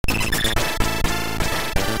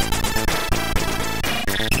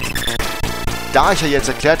da ich ja jetzt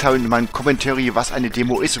erklärt habe in meinem Kommentar, was eine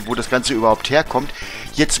Demo ist und wo das Ganze überhaupt herkommt,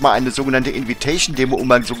 jetzt mal eine sogenannte Invitation-Demo, um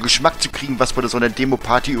mal so einen Geschmack zu kriegen, was bei so einer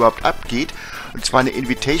Demo-Party überhaupt abgeht. Und zwar eine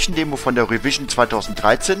Invitation-Demo von der Revision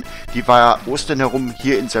 2013. Die war Ostern herum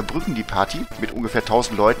hier in Saarbrücken, die Party, mit ungefähr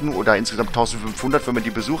 1000 Leuten oder insgesamt 1500, wenn man die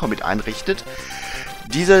Besucher mit einrichtet.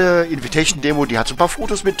 Diese Invitation-Demo, die hat so ein paar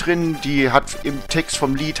Fotos mit drin, die hat im Text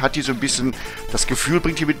vom Lied, hat die so ein bisschen, das Gefühl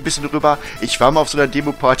bringt die mit ein bisschen rüber. Ich war mal auf so einer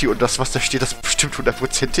Demo-Party und das, was da steht, das bestimmt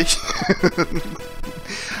 100%ig.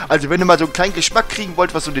 Also wenn ihr mal so einen kleinen Geschmack kriegen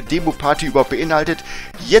wollt, was so eine Demo-Party überhaupt beinhaltet,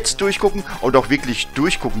 jetzt durchgucken und auch wirklich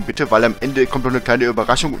durchgucken bitte, weil am Ende kommt noch eine kleine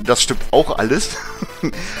Überraschung und das stimmt auch alles.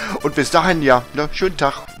 Und bis dahin, ja, ne, schönen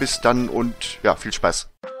Tag, bis dann und ja, viel Spaß.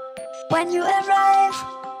 When you arrive,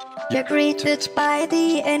 you're greeted by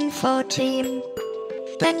the info team.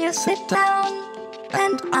 Then you sit down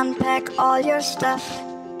and unpack all your stuff.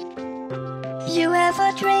 You have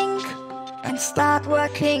a drink and start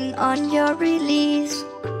working on your release.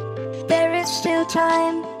 There is still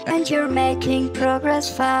time and you're making progress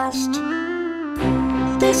fast.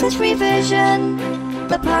 This is revision,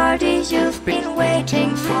 the party you've been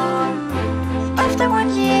waiting for. After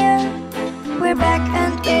 1 year, we're back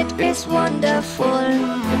and it is wonderful.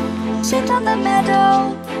 Sit on the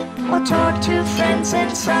meadow or talk to friends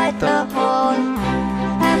inside the hall.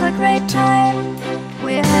 Have a great time,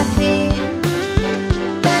 we're happy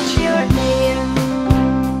that you're here.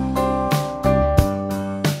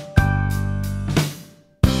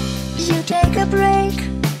 You take a break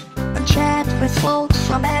and chat with folks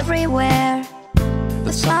from everywhere.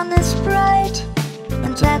 The sun is bright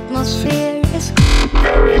and the atmosphere is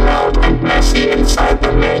very loud and messy inside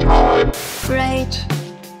the main hall. Great.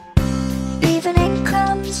 Evening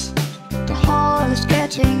comes, the hall is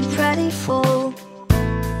getting pretty full.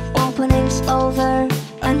 Opening's over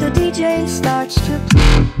and the DJ starts to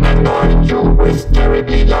Annoying you with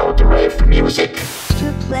terribly loud rave music.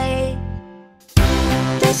 play.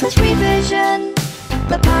 This is revision,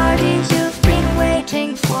 the party you've been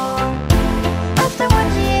waiting for. After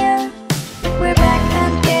 1 year, we're back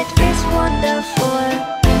and it is wonderful.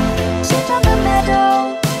 Sit on the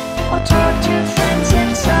meadow or talk to friends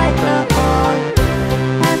inside the hall.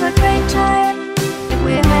 Have a great time,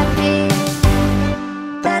 we're happy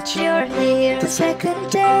that you're here. The second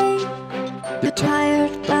day, you're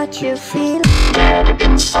tired but you feel Dead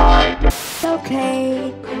inside.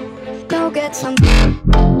 okay. Go get some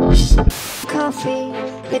coffee,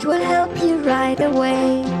 it will help you right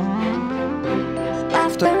away.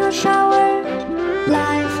 After a shower,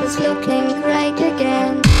 life is looking great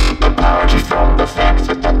again. Apart from the fact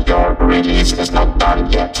that your release is not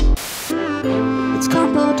done yet. It's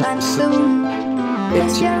combo time soon.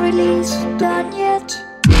 Is your release done yet?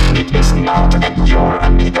 It is not and you're a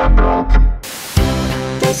meter broke.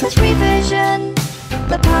 This is revision,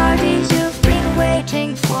 the party you've been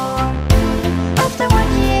waiting for. After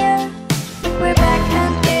 1 year, we're back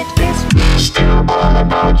and it is Still all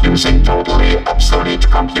about using totally obsolete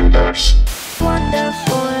computers.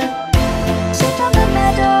 wonderful. Sit on the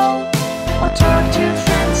meadow or talk to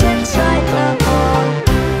friends inside the hall.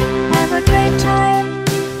 Have a great time,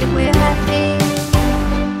 we're happy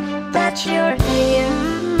that you're here.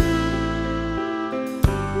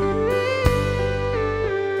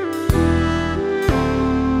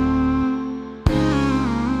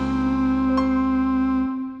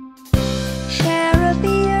 Share a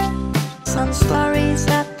beer, some stories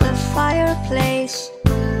at the fireplace.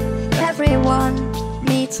 Everyone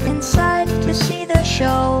meets inside to see the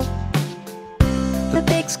show. The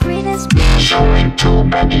big screen is Showing too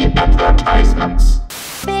many advertisements.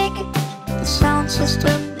 big, the sound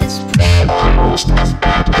system is Almost as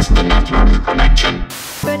bad as the network connection.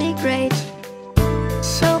 pretty great.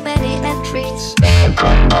 So many entries,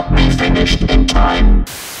 Could not be finished in time.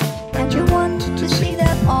 and you want to see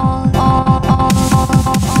them all.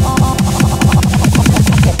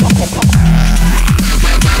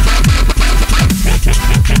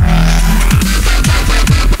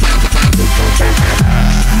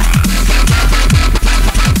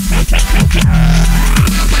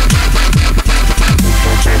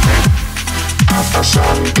 After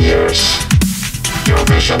some years, your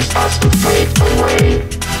vision starts to fade away.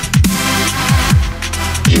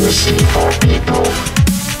 You see 4 people,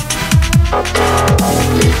 but there are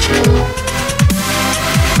only 2.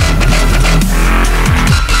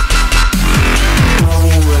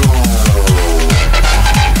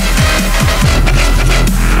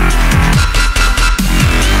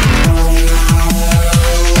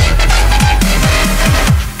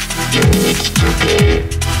 You need to be,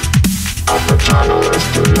 but the tunnel is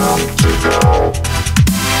too long to go.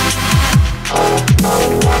 Hope no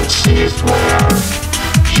one sees where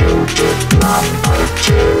Part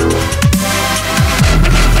 2.